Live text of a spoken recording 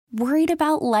Worried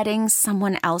about letting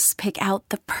someone else pick out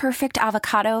the perfect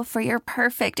avocado for your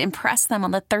perfect impress them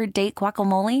on the third date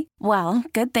guacamole? Well,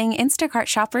 good thing Instacart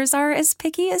shoppers are as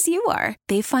picky as you are.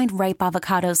 They find ripe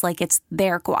avocados like it's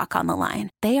their guac on the line.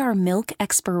 They are milk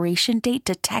expiration date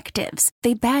detectives.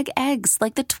 They bag eggs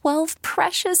like the 12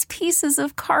 precious pieces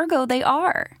of cargo they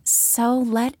are. So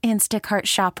let Instacart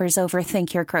shoppers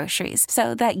overthink your groceries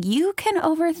so that you can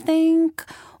overthink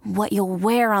what you'll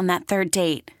wear on that third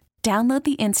date. Download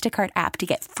the Instacart app to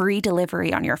get free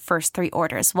delivery on your first 3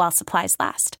 orders while supplies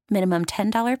last. Minimum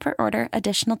 $10 per order.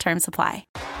 Additional terms apply.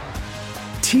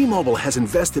 T-Mobile has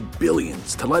invested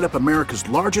billions to light up America's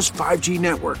largest 5G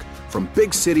network, from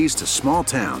big cities to small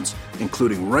towns,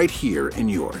 including right here in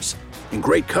yours. And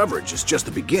great coverage is just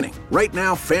the beginning. Right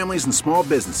now, families and small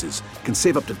businesses can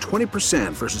save up to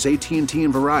 20% versus AT&T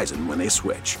and Verizon when they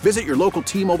switch. Visit your local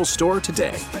T-Mobile store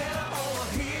today.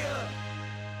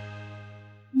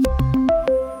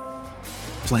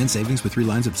 Plan savings with 3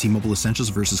 lines of T-Mobile Essentials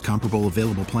versus comparable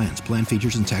available plans. Plan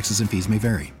features and taxes and fees may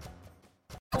vary.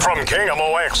 From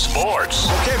KMOX Sports.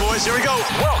 Okay, boys, here we go.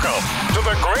 Welcome to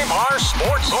the Graybar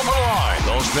Sports Open Line.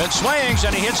 Goldschmidt swings,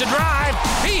 and he hits a drive.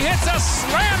 He hits a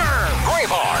slammer.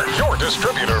 Graybar, your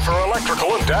distributor for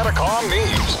electrical and datacom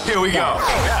needs. Here we go.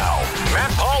 Now,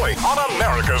 Matt Pauley on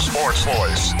America's Sports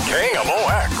Voice,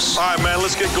 KMOX. All right, man,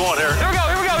 let's get going here. Here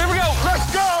we go.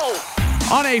 Let's go.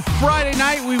 On a Friday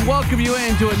night, we welcome you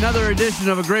into another edition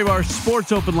of a Graybar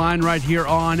Sports Open Line right here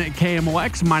on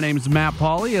KMOX. My name is Matt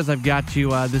Pauley, as I've got you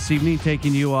this evening,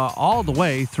 taking you all the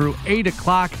way through 8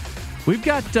 o'clock. We've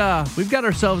got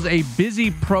ourselves a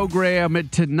busy program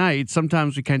tonight.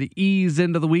 Sometimes we kind of ease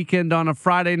into the weekend on a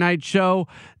Friday night show.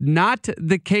 Not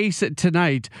the case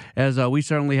tonight, as we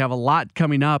certainly have a lot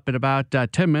coming up in about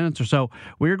 10 minutes or so.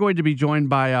 We're going to be joined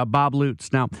by Bob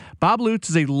Lutz. Now, Bob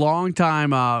Lutz is a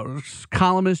longtime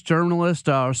columnist, journalist,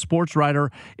 sports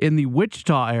writer in the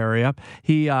Wichita area.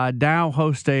 He now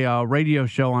hosts a radio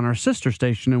show on our sister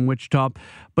station in Wichita.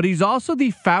 But he's also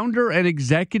the founder and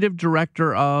executive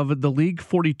director of the League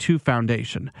 42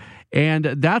 Foundation. And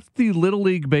that's the Little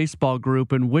League baseball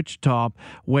group in Wichita,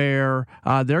 where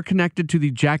they're connected to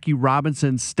the Jackie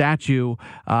Robinson statue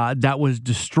that was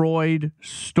destroyed,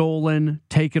 stolen,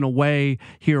 taken away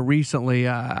here recently.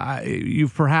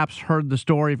 You've perhaps heard the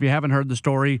story. If you haven't heard the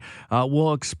story,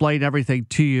 we'll explain everything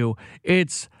to you.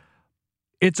 It's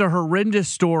a horrendous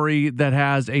story that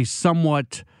has a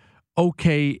somewhat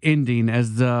okay ending,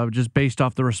 as just based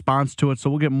off the response to it. So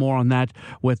we'll get more on that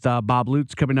with Bob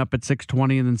Lutz coming up at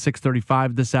 6:20, and then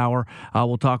 6:35 this hour.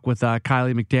 We'll talk with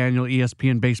Kiley McDaniel,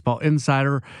 ESPN Baseball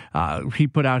Insider. He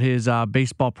put out his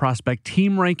baseball prospect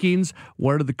team rankings.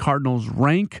 Where do the Cardinals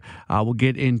rank? We'll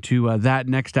get into that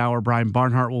next hour. Brian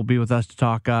Barnhart will be with us to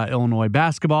talk Illinois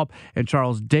basketball, and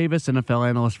Charles Davis, NFL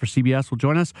analyst for CBS, will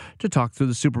join us to talk through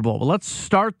the Super Bowl. But let's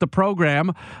start the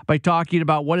program by talking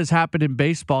about what has happened in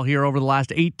baseball here over the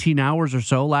last 18 hours or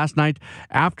so. Last night,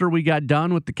 after we got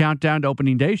done with the Countdown to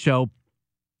Opening Day show,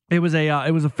 it was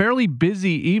a fairly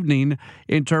busy evening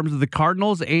in terms of the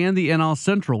Cardinals and the NL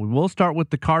Central. We will start with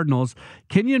the Cardinals.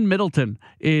 Keynan Middleton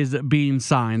is being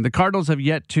signed. The Cardinals have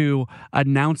yet to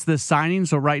announce this signing,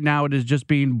 so right now it is just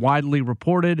being widely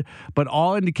reported. But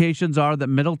all indications are that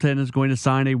Middleton is going to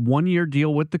sign a 1-year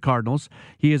deal with the Cardinals.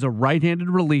 He is a right-handed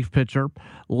relief pitcher.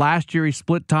 Last year, he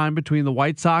split time between the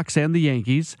White Sox and the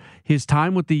Yankees. His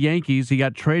time with the Yankees, he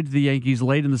got traded to the Yankees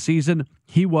late in the season.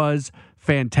 He was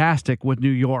fantastic with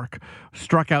New York.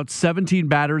 Struck out 17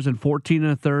 batters in 14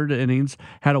 1/3 innings,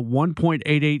 had a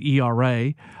 1.88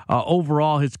 ERA.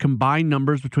 Overall, his combined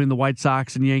numbers between the White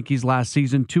Sox and Yankees last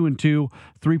season, 2-2,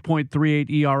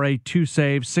 3.38 ERA, 2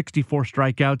 saves, 64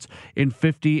 strikeouts in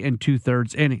 50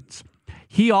 2/3 innings.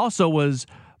 He also was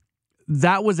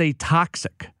a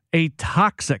toxic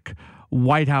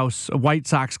White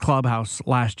Sox clubhouse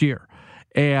last year.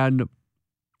 And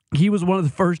he was one of the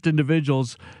first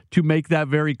individuals to make that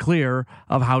very clear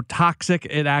of how toxic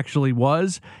it actually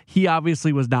was. He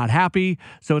obviously was not happy,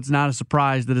 so it's not a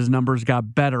surprise that his numbers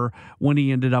got better when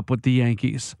he ended up with the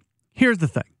Yankees. Here's the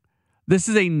thing. This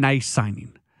is a nice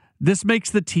signing. This makes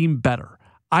the team better.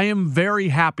 I am very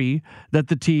happy that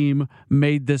the team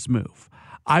made this move.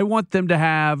 I want them to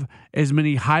have as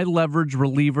many high leverage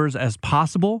relievers as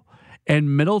possible.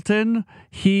 And Middleton,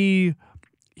 he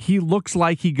looks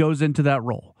like he goes into that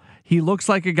role. He looks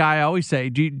like a guy. I always say,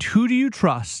 who do you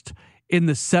trust in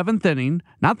the 7th inning?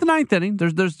 Not the 9th inning.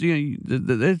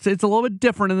 It's a little bit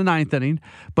different in the 9th inning.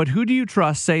 But who do you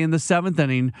trust, say, in the 7th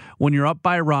inning when you're up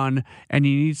by a run and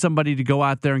you need somebody to go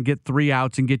out there and get 3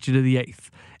 outs and get you to the 8th?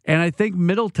 And I think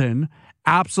Middleton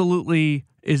absolutely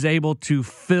is able to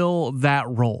fill that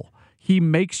role. He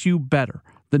makes you better.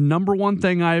 The number one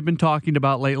thing I have been talking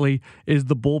about lately is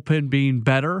the bullpen being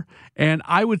better. And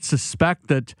I would think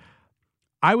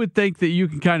that you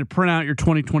can kind of print out your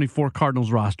 2024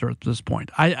 Cardinals roster at this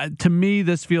point. To me,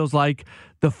 this feels like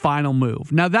the final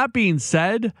move. Now, that being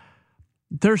said,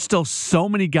 there's still so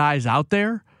many guys out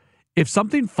there. If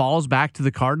something falls back to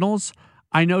the Cardinals,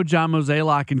 I know John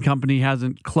Mozeliak and company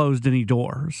hasn't closed any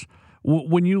doors.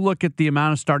 When you look at the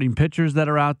amount of starting pitchers that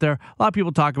are out there, a lot of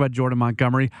people talk about Jordan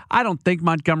Montgomery. I don't think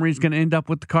Montgomery's going to end up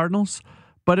with the Cardinals,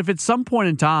 but if at some point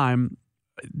in time,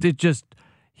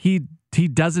 he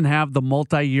doesn't have the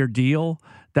multi-year deal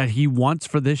that he wants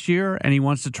for this year, and he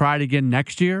wants to try it again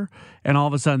next year, and all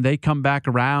of a sudden they come back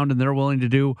around and they're willing to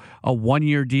do a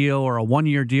 1-year deal or a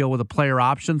 1-year deal with a player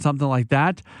option, something like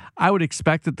that, I would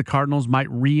expect that the Cardinals might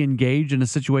re-engage in a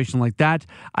situation like that.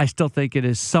 I still think it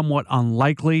is somewhat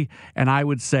unlikely, and I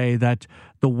would say that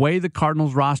the way the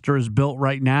Cardinals roster is built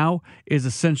right now is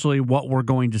essentially what we're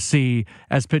going to see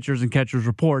as pitchers and catchers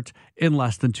report in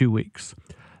less than 2 weeks.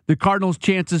 The Cardinals'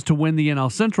 chances to win the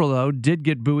NL Central, though, did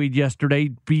get buoyed yesterday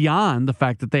beyond the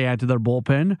fact that they add to their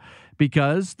bullpen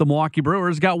because the Milwaukee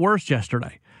Brewers got worse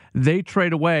yesterday. They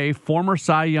trade away former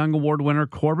Cy Young Award winner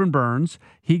Corbin Burnes.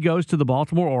 He goes to the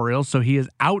Baltimore Orioles, so he is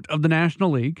out of the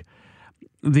National League.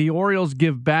 The Orioles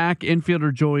give back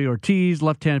infielder Joey Ortiz,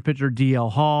 left-handed pitcher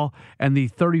DL Hall, and the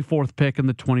 34th pick in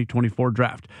the 2024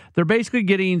 draft. They're basically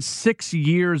getting 6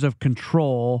 years of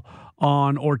control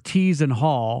on Ortiz and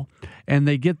Hall, and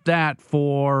they get that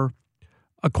for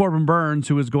a Corbin Burnes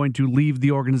who is going to leave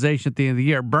the organization at the end of the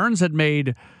year. Burnes had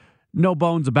made no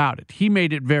bones about it. He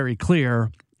made it very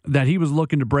clear that he was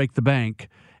looking to break the bank,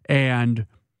 and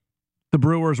the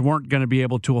Brewers weren't going to be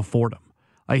able to afford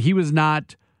him. He was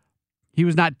not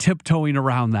tiptoeing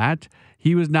around that.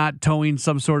 He was not towing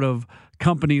some sort of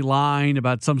company line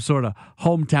about some sort of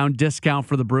hometown discount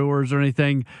for the Brewers or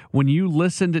anything. When you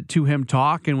listened to him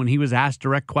talk and when he was asked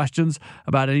direct questions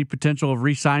about any potential of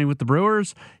re-signing with the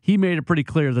Brewers, he made it pretty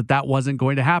clear that that wasn't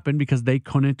going to happen because they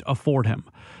couldn't afford him.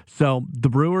 So the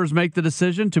Brewers make the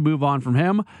decision to move on from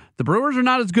him. The Brewers are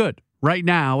not as good right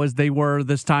now as they were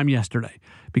this time yesterday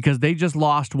because they just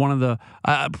lost one of the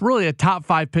really a top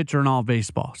 5 pitcher in all of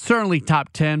baseball. Certainly top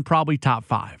 10, probably top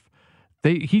 5.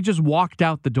 He just walked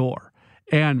out the door.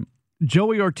 And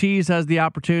Joey Ortiz has the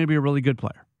opportunity to be a really good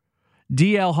player.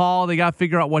 DL Hall, they got to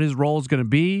figure out what his role is going to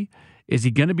be. Is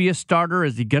he going to be a starter?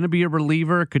 Is he going to be a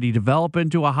reliever? Could he develop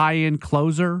into a high-end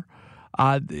closer?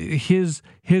 His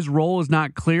role is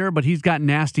not clear, but he's got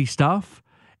nasty stuff.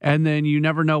 And then you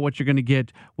never know what you're going to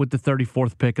get with the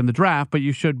 34th pick in the draft, but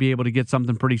you should be able to get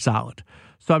something pretty solid.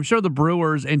 So I'm sure the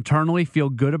Brewers internally feel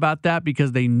good about that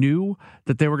because they knew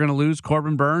that they were going to lose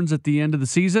Corbin Burnes at the end of the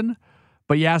season.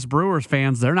 But you ask Brewers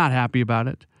fans, they're not happy about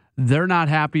it. They're not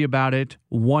happy about it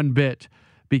one bit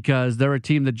because they're a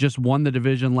team that just won the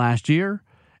division last year,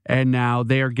 and now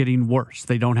they are getting worse.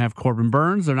 They don't have Corbin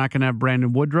Burnes. They're not going to have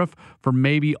Brandon Woodruff for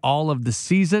maybe all of the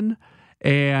season.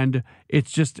 And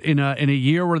it's just in a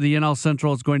year where the NL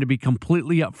Central is going to be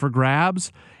completely up for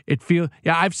grabs.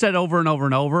 I've said over and over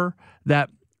and over that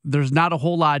there's not a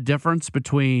whole lot of difference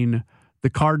between the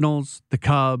Cardinals, the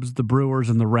Cubs, the Brewers,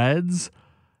 and the Reds.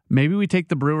 Maybe we take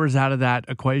the Brewers out of that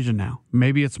equation now.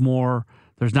 Maybe it's more,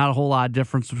 there's not a whole lot of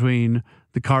difference between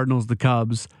the Cardinals, the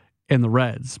Cubs, and the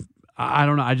Reds. I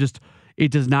don't know. It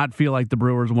does not feel like the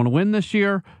Brewers want to win this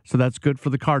year, so that's good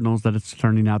for the Cardinals that it's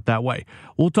turning out that way.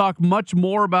 We'll talk much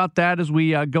more about that as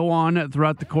we go on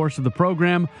throughout the course of the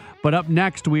program. But up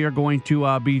next, we are going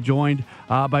to be joined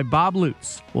by Bob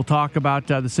Lutz. We'll talk about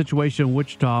the situation in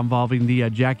Wichita involving the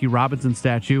Jackie Robinson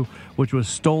statue, which was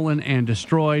stolen and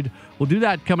destroyed. We'll do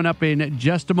that coming up in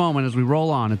just a moment as we roll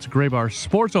on. It's Gray Bar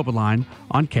Sports Open Line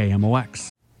on KMOX.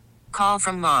 Call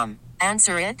from mom.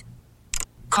 Answer it.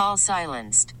 Call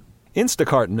silenced.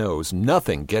 Instacart knows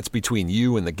nothing gets between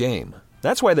you and the game.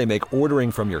 That's why they make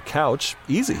ordering from your couch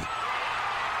easy.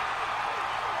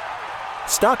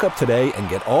 Stock up today and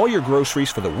get all your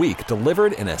groceries for the week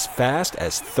delivered in as fast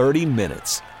as 30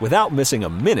 minutes without missing a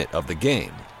minute of the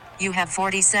game. You have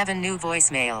 47 new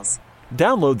voicemails.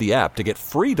 Download the app to get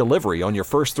free delivery on your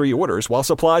first 3 orders while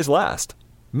supplies last.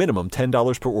 Minimum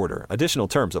 $10 per order. Additional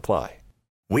terms apply.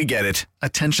 We get it.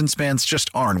 Attention spans just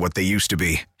aren't what they used to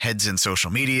be. Heads in social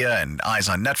media and eyes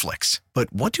on Netflix.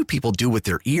 But what do people do with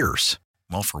their ears?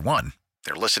 Well, for one,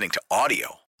 they're listening to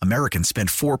audio. Americans spend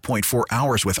 4.4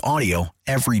 hours with audio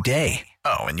every day.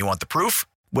 Oh, and you want the proof?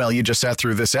 Well, you just sat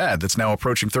through this ad that's now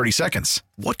approaching 30 seconds.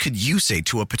 What could you say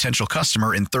to a potential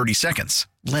customer in 30 seconds?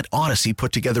 Let Audacy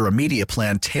put together a media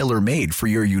plan tailor-made for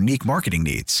your unique marketing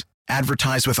needs.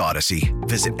 Advertise with Audacy.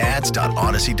 Visit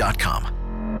ads.audacy.com.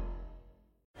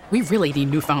 We really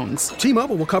need new phones.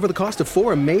 T-Mobile will cover the cost of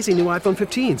 4 amazing new iPhone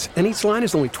 15s, and each line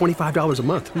is only $25 a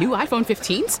month. New iPhone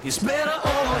 15s? It's better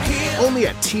over here. Only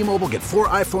at T-Mobile, get 4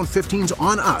 iPhone 15s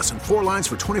on us and 4 lines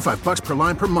for $25 per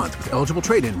line per month with eligible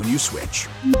trade-in when you switch.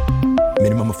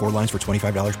 Minimum of 4 lines for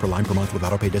 $25 per line per month with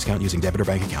autopay discount using debit or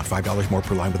bank account. $5 more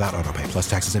per line without autopay, plus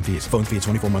taxes and fees. Phone fee at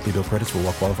 24 monthly bill credits for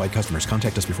well-qualified customers.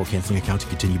 Contact us before canceling account to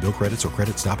continue bill credits or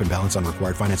credit stop and balance on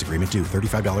required finance agreement due.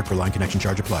 $35 per line connection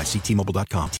charge applies. See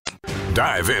T-Mobile.com.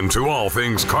 Dive into all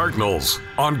things Cardinals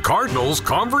on Cardinals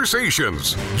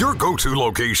Conversations, your go-to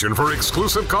location for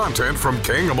exclusive content from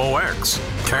KMOX.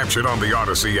 Catch it on the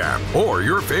Audacy app or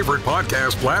your favorite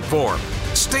podcast platform.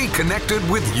 Stay connected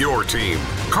with your team.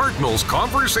 Cardinals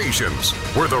Conversations,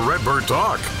 where the Redbird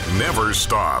talk never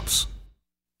stops.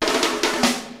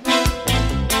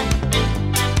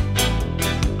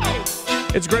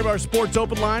 It's Grey Bar Sports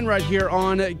Open Line right here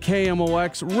on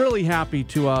KMOX. Really happy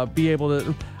to be able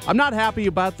to. I'm not happy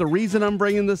about the reason I'm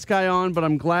bringing this guy on, but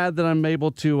I'm glad that I'm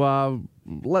able to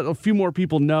let a few more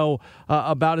people know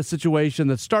about a situation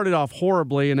that started off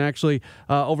horribly, and actually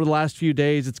over the last few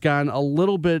days it's gotten a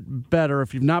little bit better.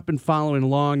 If you've not been following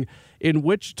along, in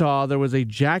Wichita, there was a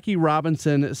Jackie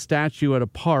Robinson statue at a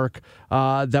park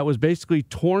that was basically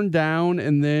torn down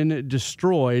and then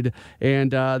destroyed.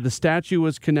 And the statue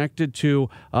was connected to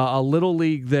a little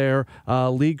league there,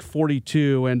 League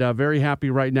 42. And very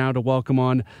happy right now to welcome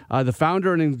on the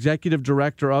founder and executive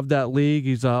director of that league.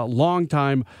 He's a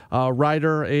longtime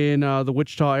writer in the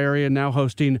Wichita area, now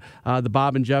hosting the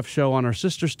Bob and Jeff show on our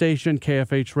sister station,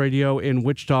 KFH Radio in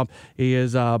Wichita. He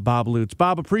is Bob Lutz.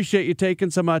 Bob, appreciate you taking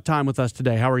some time with us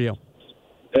today. How are you?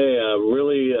 Hey, I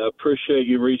really appreciate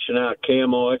you reaching out.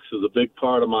 KMOX is a big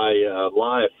part of my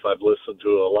life. I've listened to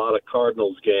a lot of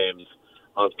Cardinals games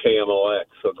on KMOX,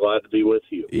 so glad to be with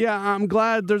you. Yeah, I'm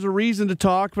glad there's a reason to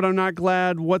talk, but I'm not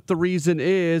glad what the reason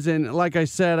is. And like I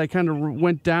said, I kind of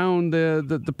went down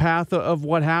the path of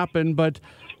what happened, but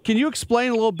can you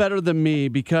explain a little better than me?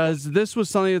 Because this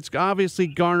was something that's obviously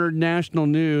garnered national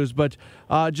news, but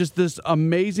just this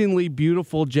amazingly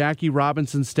beautiful Jackie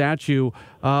Robinson statue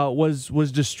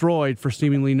was destroyed for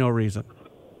seemingly no reason.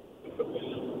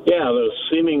 Yeah, the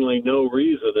seemingly no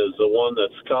reason is the one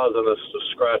that's causing us to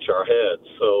scratch our heads.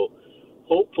 So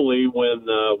hopefully when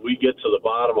we get to the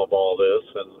bottom of all this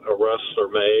and arrests are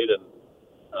made and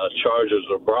charges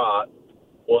are brought,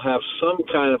 we'll have some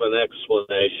kind of an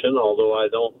explanation, although I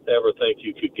don't ever think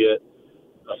you could get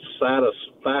a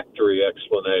satisfactory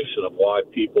explanation of why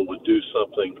people would do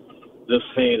something this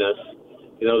heinous.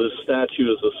 You know, this statue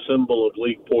is a symbol of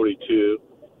League 42.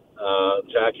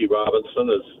 Jackie Robinson,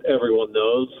 as everyone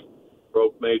knows,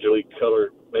 broke Major League's color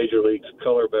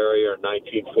barrier in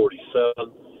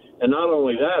 1947. And not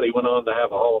only that, he went on to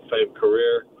have a Hall of Fame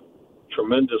career,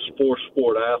 tremendous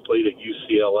four-sport athlete at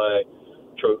UCLA,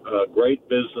 a great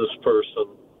business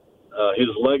person. His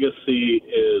legacy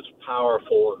is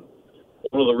powerful, and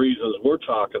one of the reasons we're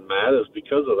talking, Matt, is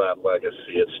because of that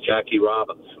legacy. It's Jackie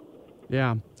Robinson.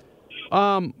 Yeah.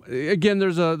 Again,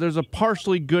 there's a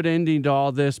partially good ending to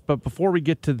all this, but before we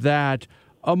get to that,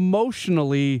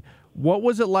 emotionally, what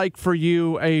was it like for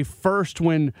you? First,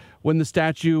 when the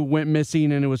statue went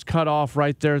missing and it was cut off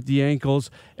right there at the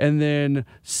ankles, and then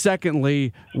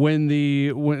secondly, when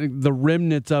the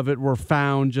remnants of it were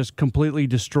found just completely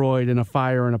destroyed in a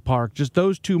fire in a park. Just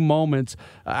those two moments.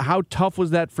 How tough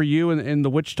was that for you in the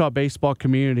Wichita baseball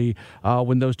community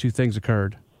when those two things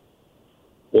occurred?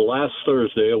 Well, last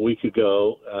Thursday, a week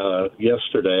ago,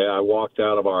 yesterday, I walked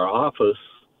out of our office,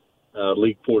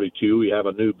 League 42. We have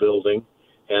a new building.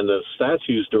 And the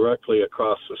statue's directly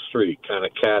across the street, kind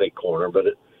of catty corner. But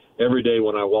every day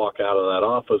when I walk out of that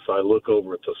office, I look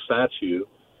over at the statue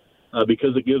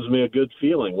because it gives me a good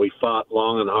feeling. We fought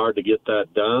long and hard to get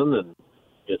that done, and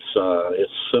it's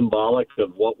symbolic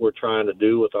of what we're trying to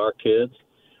do with our kids.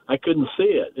 I couldn't see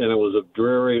it, and it was a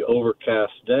dreary,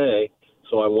 overcast day,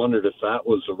 so I wondered if that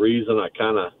was the reason. I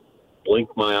kind of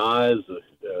blinked my eyes,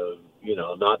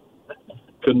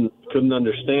 couldn't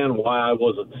understand why I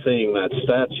wasn't seeing that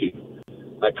statue.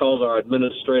 I called our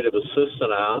administrative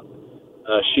assistant out.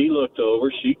 She looked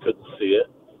over. She couldn't see it.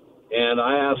 And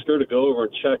I asked her to go over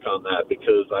and check on that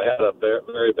because I had a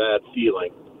very bad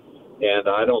feeling, and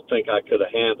I don't think I could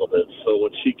have handled it. So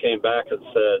when she came back and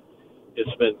said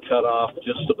it's been cut off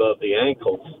just above the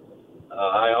ankles,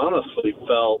 I honestly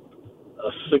felt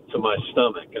sick to my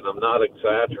stomach, and I'm not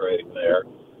exaggerating there.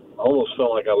 I almost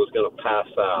felt like I was going to pass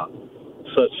out.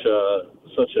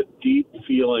 Such a deep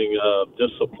feeling of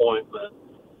disappointment,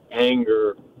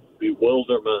 anger,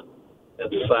 bewilderment,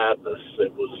 and sadness.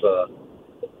 It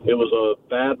was a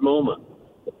bad moment.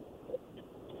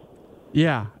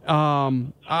 Yeah,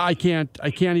 I can't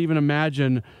even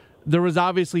imagine. There was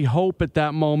obviously hope at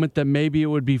that moment that maybe it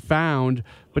would be found,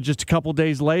 but just a couple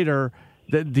days later,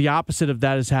 the opposite of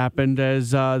that has happened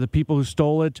as the people who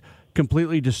stole it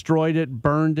completely destroyed it,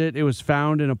 burned it. It was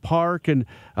found in a park, and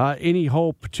any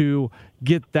hope to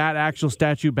get that actual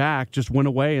statue back just went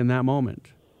away in that moment.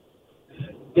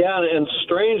 Yeah, and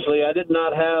strangely, I did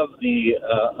not have the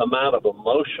amount of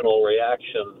emotional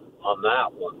reaction on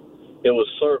that one. It was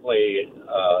certainly,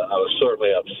 I was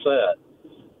certainly upset,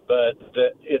 but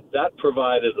that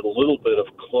provided a little bit of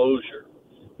closure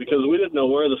because we didn't know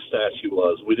where the statue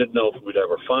was. We didn't know if we'd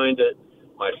ever find it.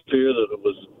 My fear that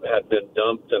it had been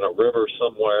dumped in a river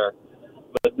somewhere.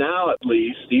 But now at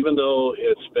least, even though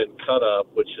it's been cut up,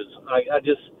 which is, I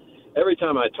just, every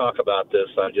time I talk about this,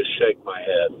 I just shake my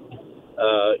head.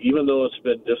 Even though it's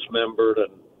been dismembered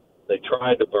and they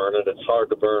tried to burn it, it's hard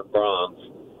to burn bronze.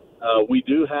 We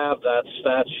do have that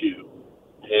statue,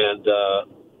 and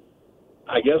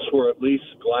I guess we're at least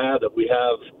glad that we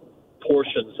have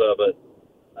portions of it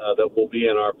that will be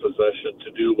in our possession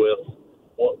to do with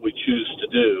what we choose to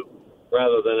do,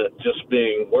 rather than it just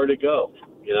being where to go,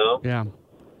 you know? Yeah.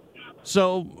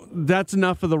 So that's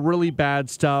enough of the really bad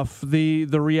stuff. The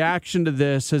reaction to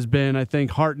this has been, I think,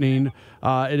 heartening.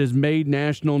 It has made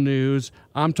national news.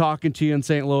 I'm talking to you in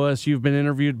St. Louis. You've been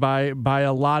interviewed by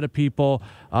a lot of people.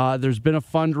 There's been a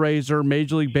fundraiser.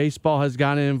 Major League Baseball has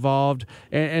gotten involved.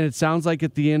 And it sounds like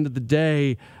at the end of the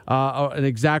day, an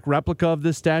exact replica of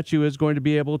this statue is going to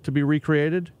be able to be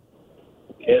recreated?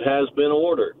 It has been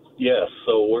ordered, yes.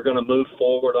 So we're going to move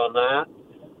forward on that.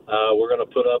 We're going to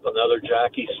put up another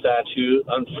Jackie statue.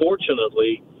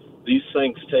 Unfortunately, these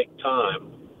things take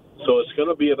time, so it's going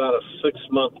to be about a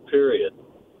 6-month period.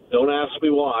 Don't ask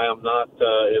me why. I'm not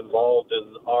involved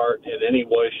in art in any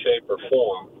way, shape, or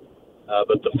form,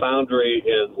 but the foundry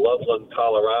in Loveland,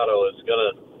 Colorado is going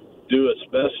to do its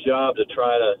best job to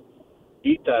try to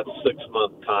beat that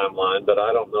 6-month timeline, but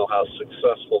I don't know how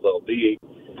successful they'll be.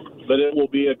 But it will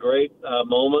be a great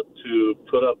moment to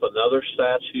put up another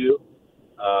statue.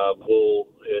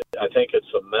 I think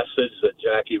it's a message that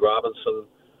Jackie Robinson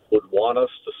would want us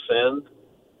to send,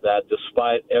 that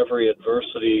despite every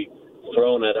adversity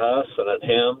thrown at us and at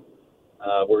him,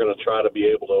 we're going to try to be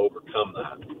able to overcome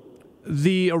that.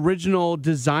 The original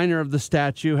designer of the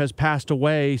statue has passed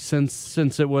away since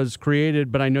it was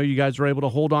created, but I know you guys were able to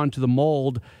hold on to the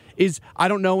mold. I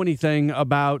don't know anything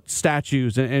about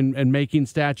statues and making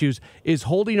statues. Is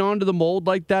holding on to the mold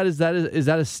like that, is that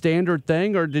a standard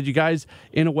thing, or did you guys,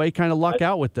 in a way, kind of luck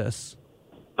out with this?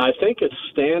 I think it's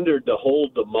standard to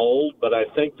hold the mold, but I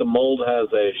think the mold has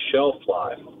a shelf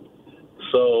life.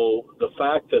 So the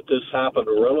fact that this happened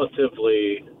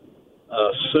relatively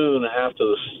soon after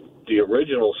the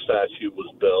original statue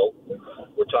was built,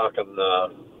 we're talking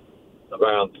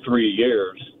around 3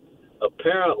 years,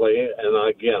 apparently, and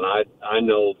again, I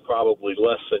know probably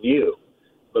less than you,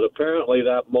 but apparently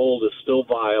that mold is still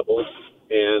viable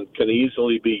and can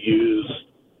easily be used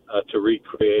to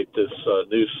recreate this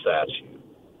new statue.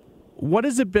 What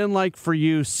has it been like for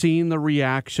you seeing the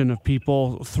reaction of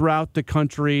people throughout the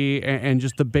country and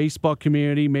just the baseball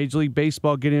community, Major League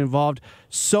Baseball getting involved?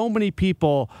 So many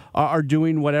people are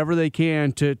doing whatever they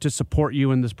can to support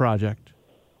you in this project.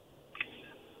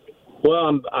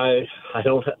 Well, I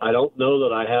don't know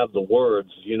that I have the words.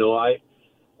 You know,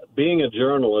 being a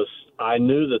journalist, I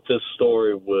knew that this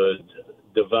story would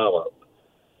develop.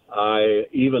 I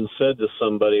even said to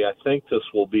somebody, I think this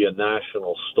will be a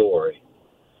national story.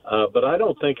 But I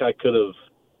don't think I could have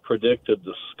predicted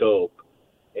the scope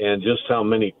and just how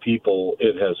many people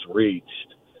it has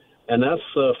reached. And that's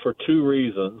for two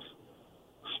reasons.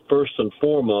 First and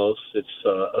foremost, it's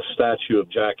a statue of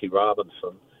Jackie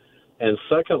Robinson. And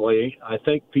secondly, I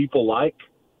think people like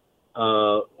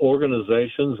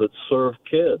organizations that serve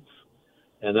kids.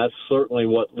 And that's certainly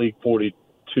what League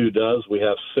 42 does. We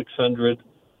have 600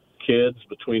 kids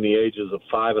between the ages of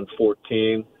 5 and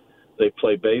 14. They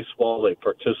play baseball. They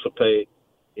participate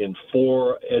in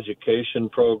 4 education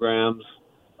programs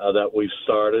that we've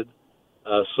started.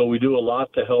 So we do a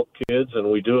lot to help kids, and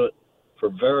we do it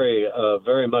for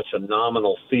very much a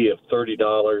nominal fee of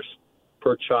 $30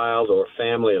 per child or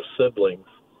family of siblings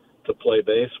to play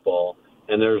baseball,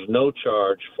 and there's no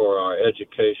charge for our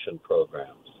education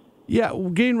programs. Yeah,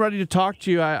 getting ready to talk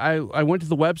to you, I went to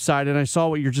the website and I saw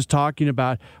what you're just talking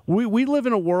about. We live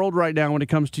in a world right now when it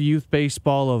comes to youth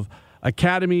baseball of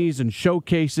academies and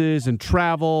showcases and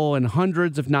travel and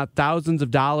hundreds, if not thousands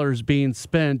of dollars being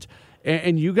spent.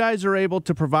 And you guys are able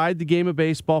to provide the game of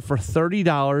baseball for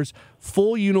 $30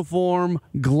 full uniform,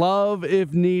 glove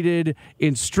if needed,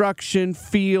 instruction,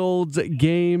 fields,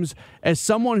 games. As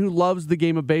someone who loves the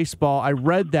game of baseball, I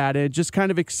read that and it just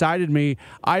kind of excited me.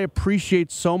 I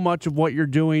appreciate so much of what you're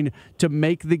doing to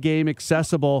make the game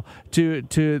accessible to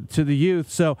the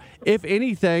youth. So if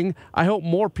anything, I hope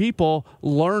more people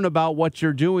learn about what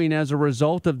you're doing as a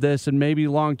result of this, and maybe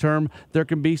long term there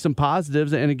can be some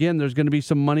positives. And again, there's going to be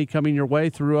some money coming your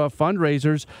way through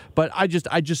fundraisers. But I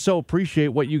just so appreciate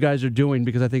what you guys are doing,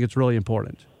 because I think it's really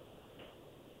important.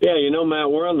 Yeah, Matt,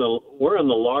 we're in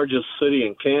the largest city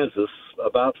in Kansas.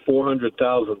 About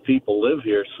 400,000 people live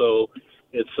here, so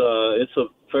it's a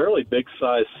fairly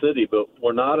big-sized city, but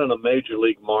we're not in a major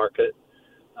league market.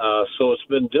 So it's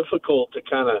been difficult to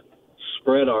kind of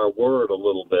spread our word a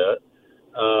little bit.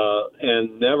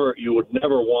 And you would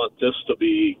never want this to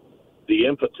be the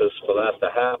impetus for that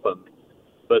to happen,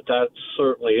 but that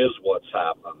certainly is what's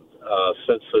happened.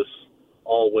 Since this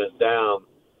all went down,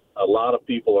 a lot of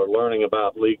people are learning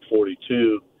about League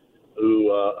 42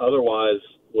 who otherwise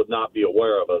would not be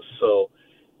aware of us. So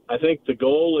I think the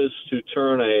goal is to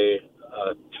turn a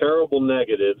terrible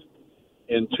negative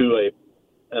into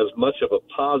as much of a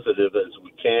positive as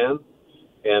we can,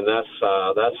 and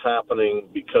that's happening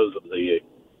because of the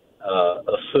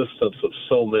assistance of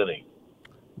so many.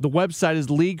 The website is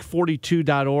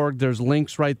league42.org. There's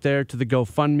links right there to the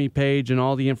GoFundMe page and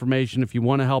all the information if you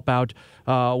want to help out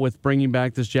with bringing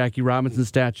back this Jackie Robinson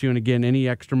statue. And again, any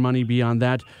extra money beyond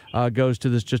that goes to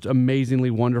this just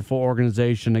amazingly wonderful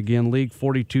organization. Again,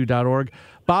 league42.org.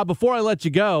 Bob, before I let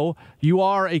you go, you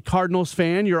are a Cardinals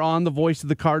fan. You're on the Voice of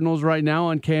the Cardinals right now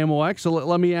on KMOX. So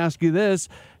let me ask you this: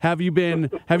 Have you been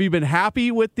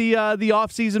happy with the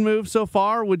offseason move so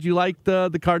far? Would you like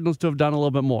the Cardinals to have done a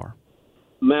little bit more?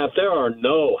 Matt, there are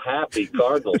no happy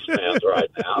Cardinals fans right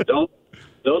now.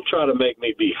 Don't try to make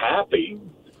me be happy.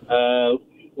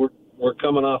 We're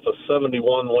coming off a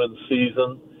 71-win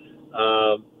season.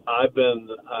 I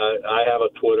have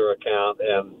a Twitter account,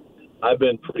 and I've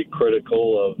been pretty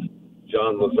critical of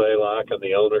John Mozeliak and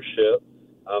the ownership.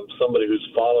 I'm somebody who's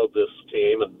followed this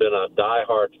team and been a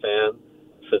diehard fan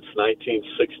since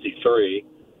 1963.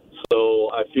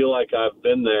 So I feel like I've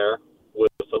been there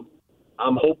with them.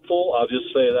 I'm hopeful. I'll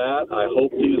just say that. I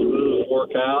hope these moves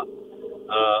work out.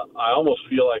 I almost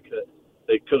feel like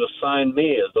they could have signed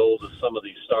me, as old as some of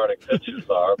these starting pitchers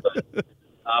are. But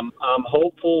I'm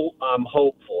hopeful.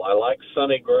 I like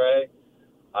Sonny Gray.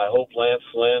 I hope Lance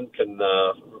Lynn can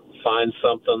find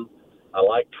something. I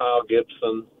like Kyle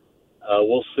Gibson.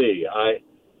 We'll see.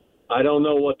 I don't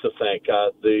know what to think.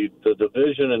 The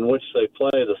division in which they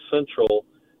play, the Central,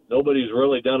 nobody's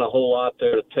really done a whole lot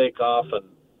there to take off and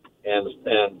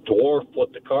dwarf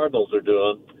what the Cardinals are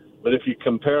doing. But if you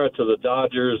compare it to the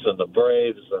Dodgers and the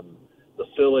Braves and the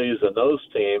Phillies and those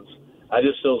teams, I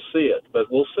just don't see it.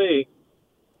 But we'll see.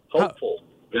 Hopeful.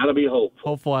 Got to be hopeful.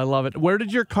 Hopeful. I love it. Where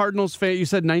did your Cardinals fan? You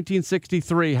said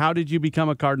 1963. How did you become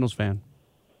a Cardinals fan?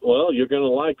 Well, you're going to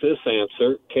like this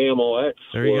answer. KMOX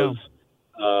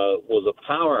was a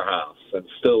powerhouse and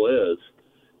still is.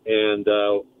 And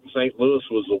St. Louis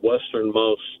was the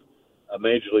westernmost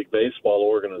Major League Baseball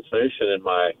organization in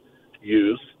my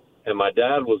youth, and my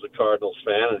dad was a Cardinals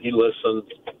fan, and he listened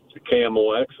to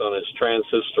KMOX on his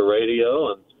transistor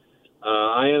radio, and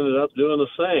I ended up doing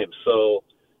the same. So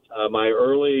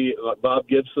Bob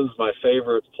Gibson's my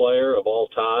favorite player of all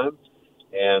time,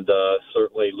 and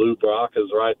certainly Lou Brock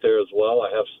is right there as well. I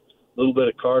have a little bit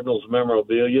of Cardinals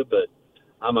memorabilia, but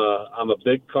I'm a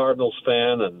big Cardinals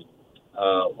fan, and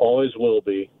always will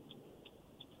be.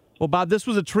 Well, Bob, this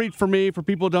was a treat for me. For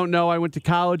people who don't know, I went to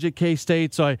college at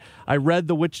K-State, so I read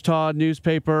the Wichita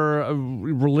newspaper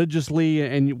religiously,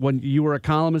 and when you were a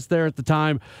columnist there at the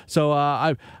time. So,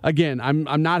 I'm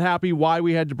not happy why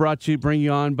we had to bring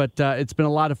you on, but it's been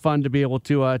a lot of fun to be able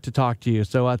to talk to you.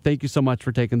 So thank you so much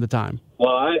for taking the time.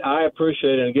 Well, I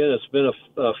appreciate it. Again, it's been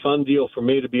a fun deal for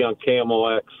me to be on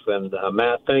KMOX, and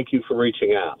Matt, thank you for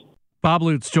reaching out. Bob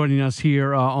Lutz joining us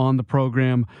here on the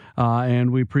program, and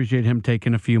we appreciate him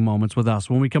taking a few moments with us.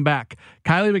 When we come back,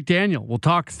 Kiley McDaniel will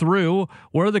talk through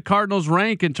where the Cardinals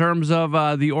rank in terms of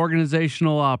the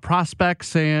organizational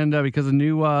prospects, and because the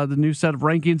new set of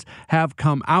rankings have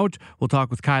come out. We'll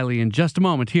talk with Kiley in just a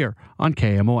moment here on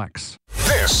KMOX.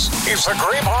 This is the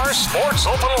Graybar Sports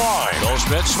Open Line.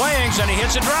 Goldschmidt swings and he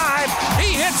hits a drive.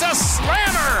 He hits a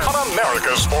slammer On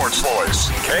America's Sports Voice,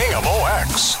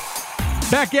 KMOX.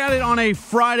 Back at it on a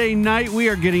Friday night. We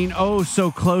are getting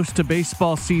so close to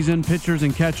baseball season. Pitchers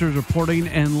and catchers reporting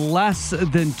in less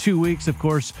than 2 weeks. Of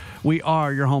course, we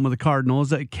are your home of the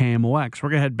Cardinals at KMOX.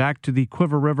 We're going to head back to the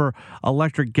Quiver River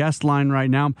Electric guest line right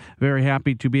now. Very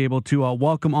happy to be able to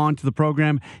welcome on to the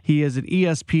program. He is an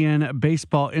ESPN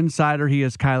baseball insider. He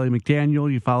is Kiley McDaniel.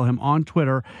 You follow him on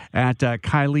Twitter at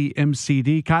Kiley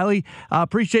MCD. Kiley,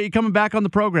 appreciate you coming back on the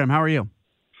program. How are you?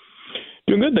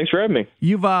 Doing good. Thanks for having me.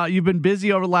 You've been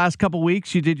busy over the last couple of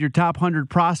weeks. You did your top 100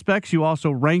 prospects. You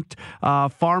also ranked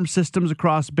farm systems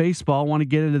across baseball. I want to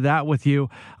get into that with you.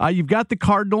 You've got the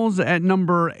Cardinals at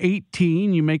number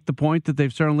 18. You make the point that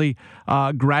they've certainly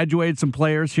graduated some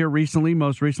players here recently,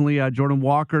 most recently Jordan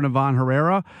Walker and Ivan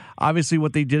Herrera. Obviously,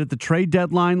 what they did at the trade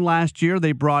deadline last year,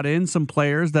 they brought in some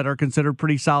players that are considered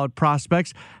pretty solid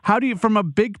prospects. How do you, from a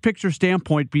big picture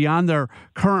standpoint, beyond their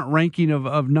current ranking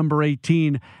of number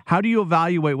 18, how do you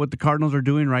evaluate what the Cardinals are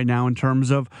doing right now in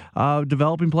terms of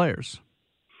developing players?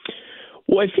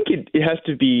 Well, I think it has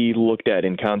to be looked at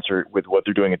in concert with what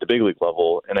they're doing at the big league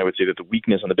level, and I would say that the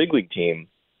weakness on the big league team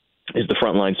is the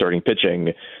frontline starting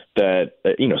pitching. That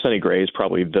Sonny Gray is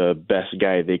probably the best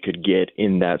guy they could get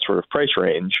in that sort of price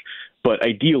range. But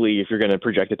ideally, if you're going to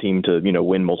project a team to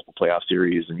win multiple playoff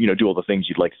series and do all the things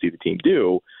you'd like to see the team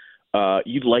do,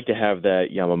 you'd like to have that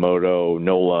Yamamoto,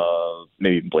 Nola,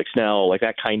 maybe Blake Snell, like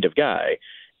that kind of guy.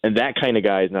 And that kind of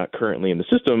guy is not currently in the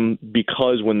system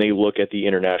because when they look at the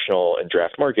international and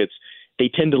draft markets, they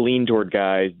tend to lean toward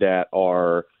guys that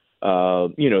are,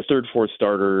 third, fourth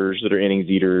starters, that are innings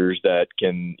eaters, that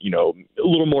can, a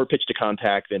little more pitch to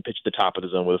contact than pitch to the top of the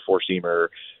zone with a four-seamer,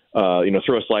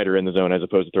 throw a slider in the zone as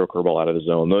opposed to throw a curveball out of the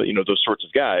zone, those sorts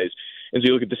of guys. And so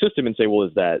you look at the system and say, well,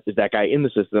 is that guy in the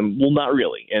system? Well, not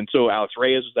really. And so Alex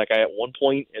Reyes was that guy at one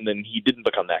point, and then he didn't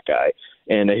become that guy.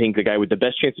 And I think the guy with the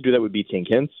best chance to do that would be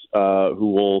Tink Hintz,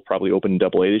 who will probably open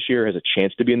Double-A this year, has a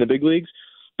chance to be in the big leagues,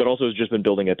 but also has just been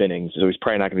building up innings. So he's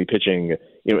probably not going to be pitching,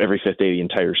 every fifth day the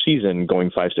entire season,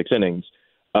 going 5-6 innings.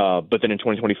 But then in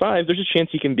 2025, there's a chance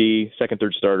he can be second,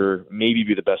 third starter, maybe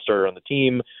be the best starter on the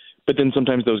team. But then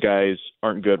sometimes those guys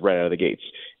aren't good right out of the gates.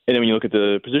 And then when you look at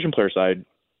the position player side,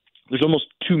 there's almost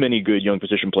too many good young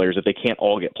position players that they can't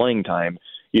all get playing time.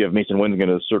 You have Mason Wynn's going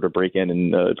to sort of break in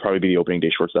and probably be the opening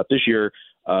day shortstop this year.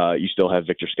 You still have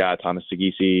Victor Scott, Thomas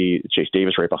Segisi, Chase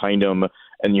Davis right behind him,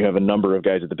 and you have a number of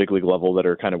guys at the big league level that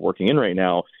are kind of working in right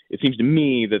now. It seems to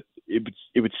me that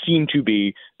it would seem to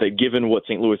be that given what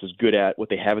St. Louis is good at, what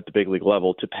they have at the big league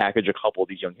level, to package a couple of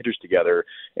these young hitters together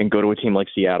and go to a team like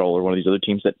Seattle or one of these other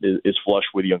teams that is flush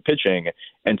with young pitching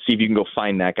and see if you can go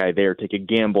find that guy there, take a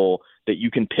gamble that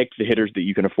you can pick the hitters that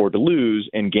you can afford to lose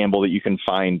and gamble that you can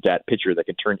find that pitcher that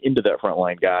can turn into that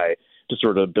frontline guy to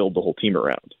sort of build the whole team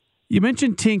around. You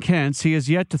mentioned Tink Hintz. He has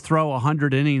yet to throw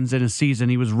 100 innings in a season.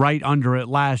 He was right under it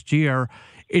last year.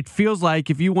 It feels like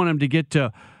if you want him to get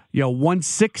to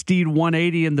 160 to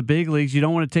 180 in the big leagues, you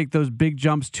don't want to take those big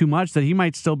jumps too much, that he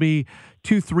might still be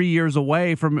 2-3 years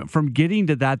away from getting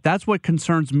to that. That's what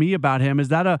concerns me about him. Is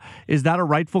that a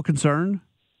rightful concern?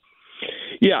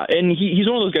 Yeah, and he's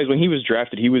one of those guys, when he was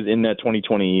drafted, he was in that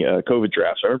 2020 COVID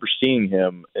draft. So I remember seeing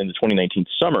him in the 2019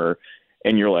 summer,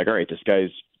 and you're like, all right, this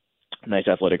guy's nice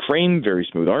athletic frame, very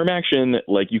smooth arm action.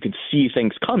 Like, you can see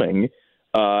things coming.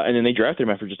 And then they drafted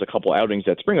him after just a couple outings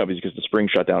that spring, obviously, because the spring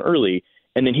shut down early.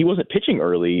 And then he wasn't pitching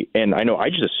early. And I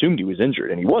just assumed he was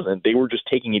injured, and he wasn't. They were just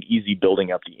taking it easy,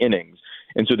 building up the innings.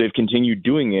 And so they've continued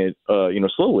doing it,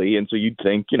 slowly. And so you'd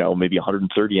think, maybe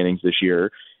 130 innings this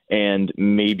year. And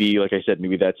maybe, like I said,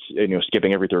 maybe that's,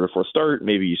 skipping every third or fourth start.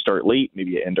 Maybe you start late,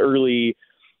 maybe you end early.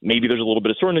 Maybe there's a little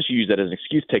bit of soreness. You use that as an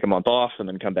excuse, take a month off and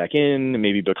then come back in.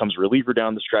 Maybe becomes a reliever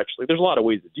down the stretch. Like, there's a lot of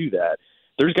ways to do that.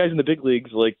 There's guys in the big leagues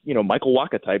like, Michael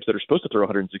Wacha types that are supposed to throw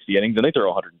 160 innings and they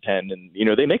throw 110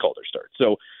 and, they make all their starts.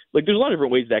 So, there's a lot of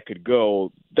different ways that could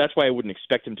go. That's why I wouldn't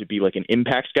expect him to be like an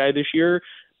impact guy this year.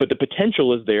 But the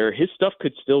potential is there. His stuff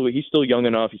he's still young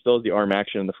enough. He still has the arm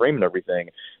action and the frame and everything.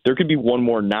 There could be one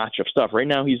more notch of stuff. Right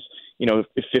now he's,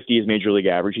 50 is major league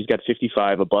average. He's got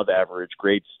 55 above average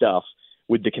grade stuff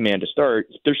with the command to start.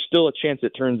 There's still a chance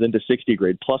it turns into 60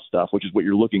 grade plus stuff, which is what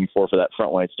you're looking for that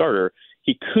frontline starter.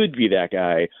 He could be that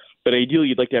guy, but ideally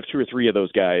you'd like to have two or three of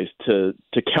those guys to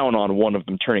count on one of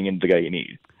them turning into the guy you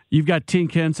need. You've got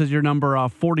Tink Hintz as your number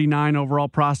 49 overall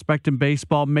prospect in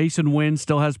baseball. Mason Wynn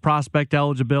still has prospect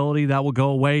eligibility. That will go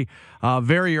away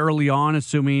very early on,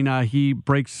 assuming he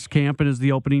breaks camp and is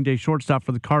the opening day shortstop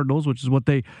for the Cardinals, which is what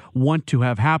they want to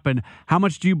have happen. How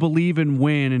much do you believe in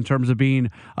Wynn in terms of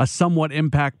being a somewhat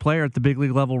impact player at the big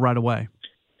league level right away?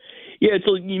 Yeah,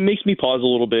 it makes me pause a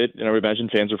little bit, and I would imagine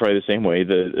fans are probably the same way,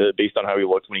 based on how he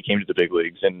looked when he came to the big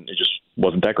leagues, and it just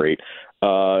wasn't that great.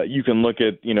 You can look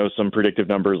at, some predictive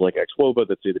numbers like xWOBA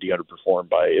that say that he underperformed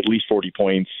by at least 40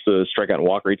 points. The strikeout and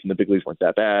walk rates in the big leagues weren't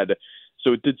that bad.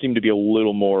 So it did seem to be a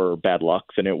little more bad luck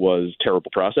than it was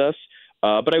terrible process.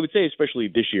 But I would say, especially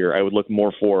this year, I would look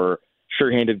more for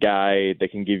sure-handed guy that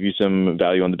can give you some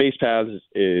value on the base paths,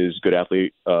 is good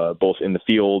athlete both in the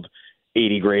field,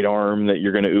 80 great arm that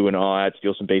you're going to ooh and ah at,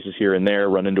 steal some bases here and there,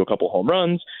 run into a couple home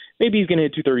runs. Maybe he's going to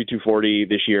hit 230, 240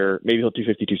 this year. Maybe he'll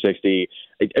 250, 260.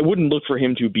 I wouldn't look for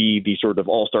him to be the sort of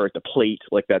all-star at the plate,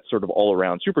 like that sort of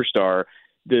all-around superstar.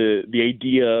 The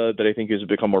idea that I think has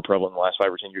become more prevalent in the last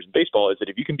 5 or 10 years in baseball is that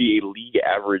if you can be a league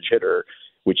average hitter,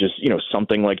 which is,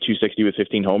 something like 260 with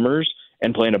 15 homers,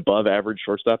 and play an above-average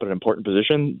shortstop at an important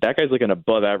position, that guy's like an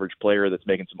above-average player that's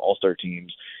making some all-star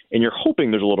teams. And you're hoping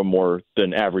there's a little more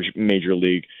than average major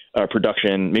league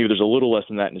production. Maybe there's a little less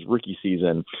than that in his rookie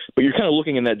season. But you're kind of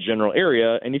looking in that general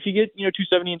area. And if you get,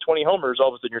 270 and 20 homers, all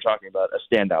of a sudden you're talking about a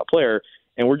standout player.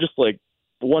 And we're just like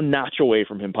one notch away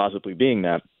from him possibly being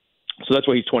that. So that's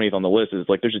why he's 20th on the list. Is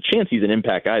like there's a chance he's an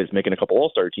impact guy that's making a couple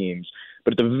all-star teams.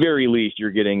 But at the very least, you're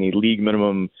getting a league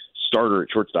minimum starter at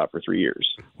shortstop for 3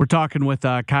 years. We're talking with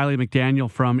Kiley McDaniel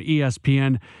from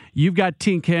ESPN. You've got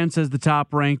Tink Hence as the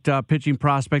top-ranked pitching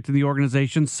prospect in the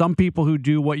organization. Some people who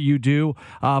do what you do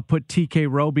put TK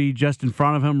Roby just in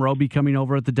front of him. Roby coming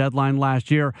over at the deadline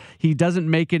last year. He doesn't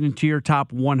make it into your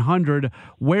top 100.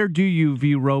 Where do you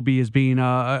view Roby as being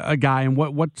a guy, and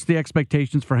what's the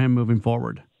expectations for him moving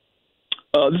forward?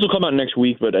 This will come out next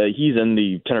week, but he's in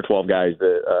the 10 or 12 guys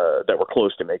that were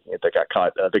close to making it that got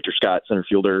caught. Victor Scott, center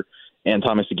fielder, and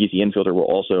Thomas Segisi, infielder, were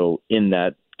also in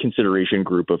that consideration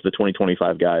group of the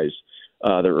 2025 guys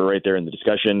that were right there in the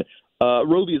discussion.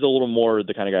 Roby is a little more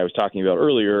the kind of guy I was talking about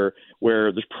earlier,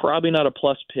 where there's probably not a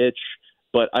plus pitch,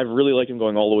 but I've really liked him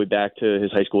going all the way back to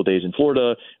his high school days in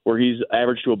Florida, where he's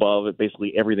average to above at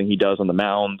basically everything he does on the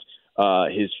mound.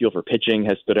 His feel for pitching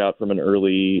has stood out from an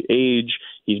early age.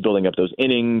 He's building up those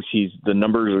innings. The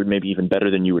numbers are maybe even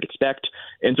better than you would expect.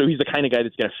 And so he's the kind of guy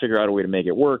that's going to figure out a way to make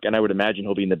it work. And I would imagine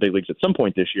he'll be in the big leagues at some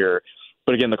point this year.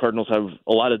 But again, the Cardinals have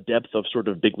a lot of depth of sort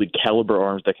of big league caliber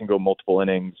arms that can go multiple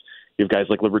innings. You have guys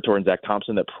like Liberatore and Zach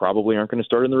Thompson that probably aren't going to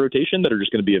start in the rotation, that are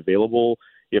just going to be available.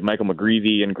 You have Michael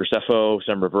McGreevy and Graceffo,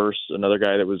 Sam Reverse, another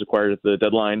guy that was acquired at the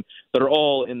deadline, that are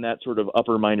all in that sort of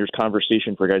upper minors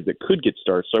conversation for guys that could get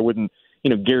starts. So I wouldn't,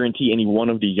 guarantee any one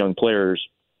of the young players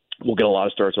will get a lot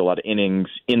of starts or a lot of innings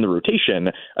in the rotation.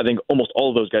 I think almost all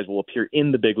of those guys will appear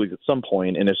in the big leagues at some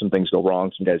point, and if some things go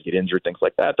wrong, some guys get injured, things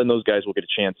like that, then those guys will get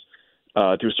a chance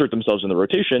to assert themselves in the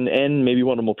rotation, and maybe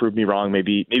one of them will prove me wrong.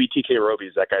 Maybe TK Roby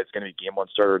is that guy that's going to be game one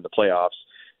starter in the playoffs,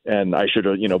 and I should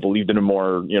have, believed in him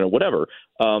more, whatever.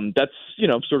 That's,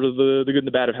 sort of the good and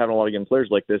the bad of having a lot of young players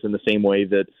like this, in the same way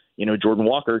that, Jordan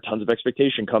Walker, tons of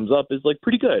expectation, comes up, is like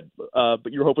pretty good,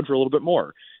 but you're hoping for a little bit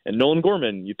more. And Nolan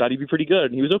Gorman, you thought he'd be pretty good,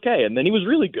 and he was okay, and then he was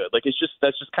really good. Like,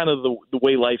 that's just kind of the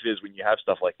way life is when you have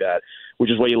stuff like that,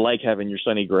 which is why you like having your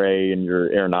Sonny Gray and your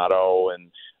Arenado and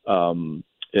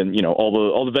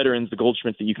all the veterans, the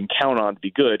Goldschmidts that you can count on to be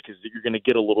good, because you're going to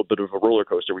get a little bit of a roller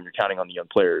coaster when you're counting on the young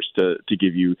players to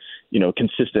give you,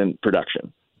 consistent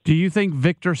production. Do you think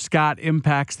Victor Scott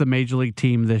impacts the Major League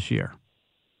team this year?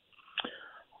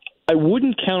 I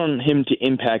wouldn't count on him to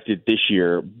impact it this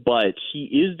year, but he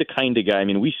is the kind of guy. I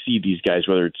mean, we see these guys,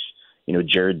 whether it's,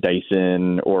 Jared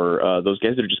Dyson or those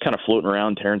guys that are just kind of floating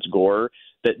around, Terrence Gore,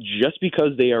 that just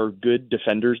because they are good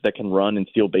defenders that can run and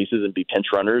steal bases and be pinch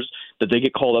runners, that they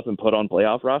get called up and put on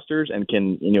playoff rosters and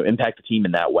can, impact the team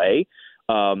in that way.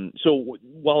 So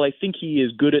while I think he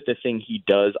is good at the thing he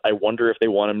does, I wonder if they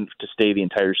want him to stay the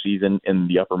entire season in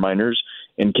the upper minors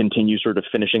and continue sort of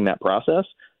finishing that process.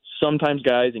 Sometimes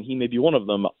guys, and he may be one of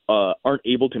them, aren't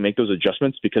able to make those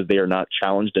adjustments because they are not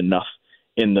challenged enough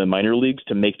in the minor leagues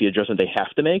to make the adjustment they have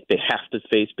to make. They have to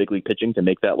face big league pitching to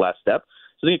make that last step.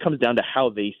 So I think it comes down to how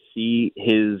they see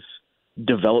his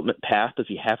development path. Does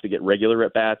he have to get regular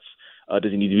at-bats?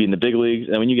 Does he need to be in the big leagues?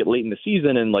 And when you get late in the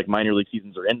season and like minor league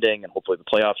seasons are ending and hopefully the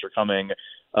playoffs are coming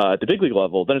at the big league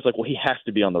level, then it's like, well, he has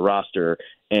to be on the roster.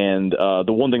 And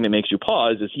the one thing that makes you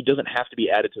pause is he doesn't have to be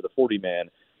added to the 40-man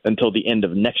until the end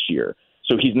of next year.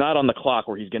 So he's not on the clock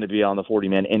where he's going to be on the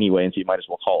 40-man anyway, and so you might as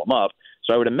well call him up.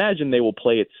 So I would imagine they will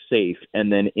play it safe,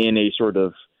 and then in a sort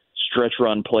of stretch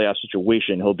run playoff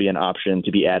situation, he'll be an option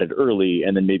to be added early,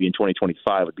 and then maybe in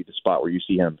 2025 would be the spot where you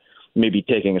see him maybe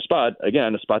taking a spot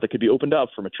that could be opened up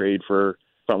from a trade for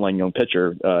frontline young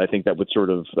pitcher. I think that would sort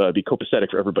of be copacetic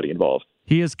for everybody involved.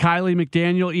 He is Kiley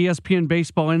McDaniel, ESPN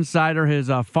Baseball Insider.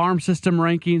 His farm system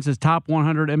rankings, his top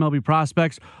 100 MLB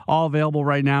prospects, all available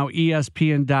right now,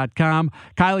 ESPN.com.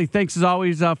 Kiley, thanks as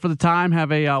always for the time.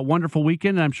 Have a wonderful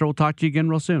weekend, and I'm sure we'll talk to you again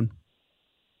real soon.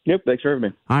 Yep, thanks for having me.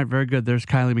 All right, very good. There's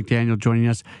Kiley McDaniel joining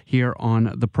us here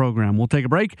on the program. We'll take a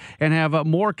break and have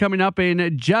more coming up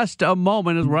in just a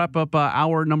moment as we wrap up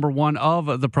hour number 1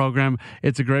 of the program.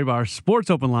 It's a Graybar Sports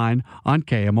Open Line on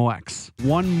KMOX.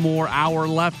 One more hour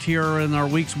left here in our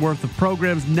week's worth of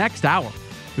programs. Next hour,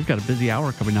 we've got a busy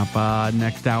hour coming up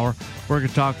next hour. We're going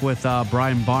to talk with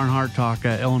Brian Barnhart, talk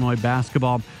Illinois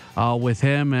basketball with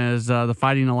him as the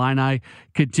Fighting Illini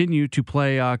continue to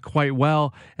play quite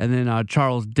well. And then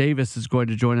Charles Davis is going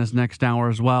to join us next hour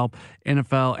as well.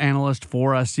 NFL analyst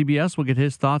for CBS. We'll get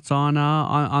his thoughts on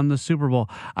the Super Bowl.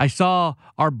 I saw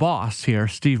our boss here,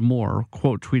 Steve Moore,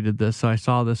 quote tweeted this. So I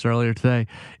saw this earlier today.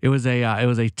 It was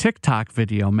a TikTok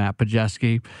video, Matt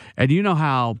Pauley. And you know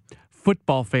how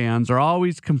football fans are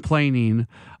always complaining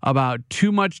about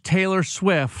too much Taylor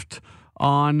Swift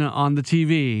on the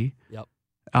TV. Yep.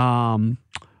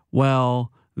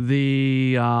 Well,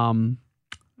 the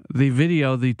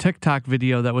video, the TikTok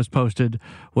video that was posted,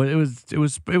 it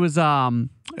was a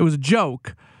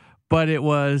joke, but it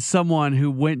was someone who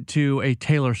went to a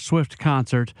Taylor Swift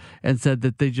concert and said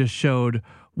that they just showed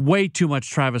way too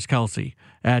much Travis Kelce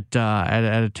at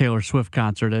a Taylor Swift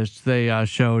concert, as they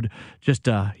showed just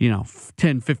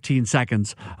 10-15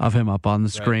 seconds of him up on the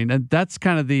screen. Right. And that's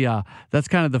kind of the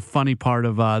funny part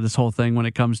of this whole thing when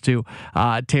it comes to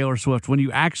Taylor Swift. When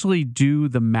you actually do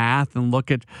the math and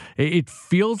look at it,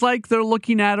 feels like they're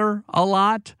looking at her a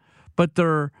lot, but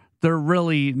they're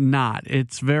really not.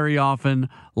 It's very often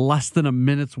less than a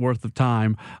minute's worth of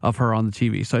time of her on the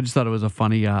TV. So I just thought it was a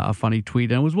funny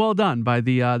tweet, and it was well done by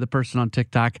the person on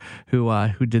TikTok who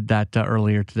did that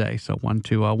earlier today. So wanted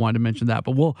to mention that.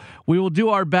 But we will do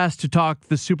our best to talk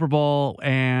the Super Bowl,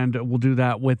 and we'll do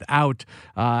that without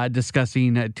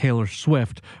discussing Taylor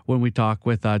Swift when we talk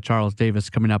with Charles Davis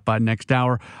coming up next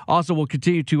hour. Also, we'll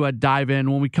continue to dive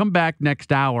in when we come back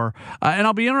next hour, and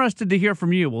I'll be interested to hear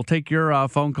from you. We'll take your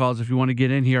phone calls if you want to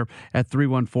get in here at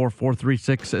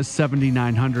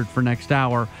 314-436-7900 for next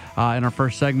hour. In our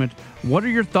first segment, what are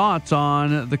your thoughts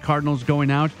on the Cardinals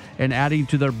going out and adding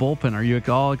to their bullpen? Are you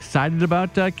all excited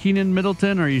about Keynan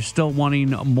Middleton? Or are you still wanting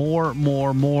more?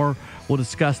 We'll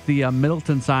discuss the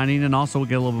Middleton signing, and also we'll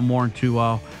get a little bit more into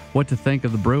what to think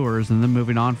of the Brewers, and then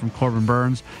moving on from Corbin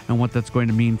Burns and what that's going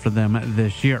to mean for them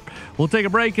this year. We'll take a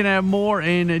break and have more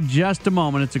in just a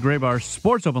moment. It's a Graybar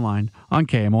Sports Open Line on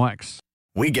KMOX.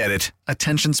 We get it.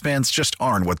 Attention spans just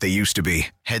aren't what they used to be.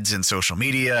 Heads in social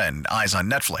media and eyes on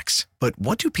Netflix. But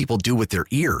what do people do with their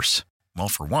ears? Well,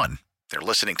 for one, they're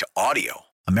listening to audio.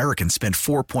 Americans spend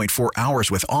 4.4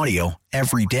 hours with audio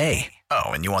every day. Oh,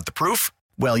 and you want the proof?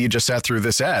 Well, you just sat through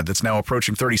this ad that's now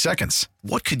approaching 30 seconds.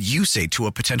 What could you say to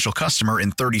a potential customer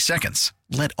in 30 seconds?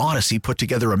 Let Audacy put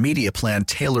together a media plan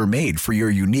tailor-made for your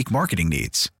unique marketing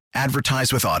needs.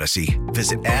 Advertise with Audacy.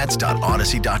 Visit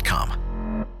ads.audacy.com.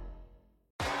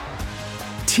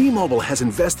 T-Mobile has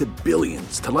invested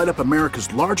billions to light up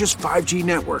America's largest 5G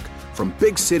network, from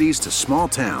big cities to small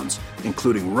towns,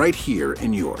 including right here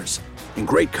in yours. And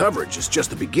great coverage is just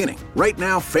the beginning. Right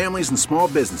now, families and small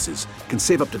businesses can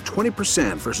save up to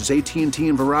 20% versus AT&T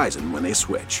and Verizon when they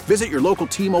switch. Visit your local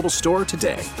T-Mobile store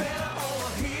today.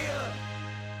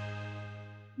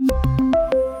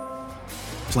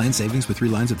 Plan savings with 3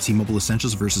 lines of T-Mobile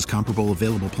Essentials versus comparable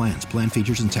available plans. Plan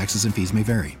features and taxes and fees may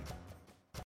vary.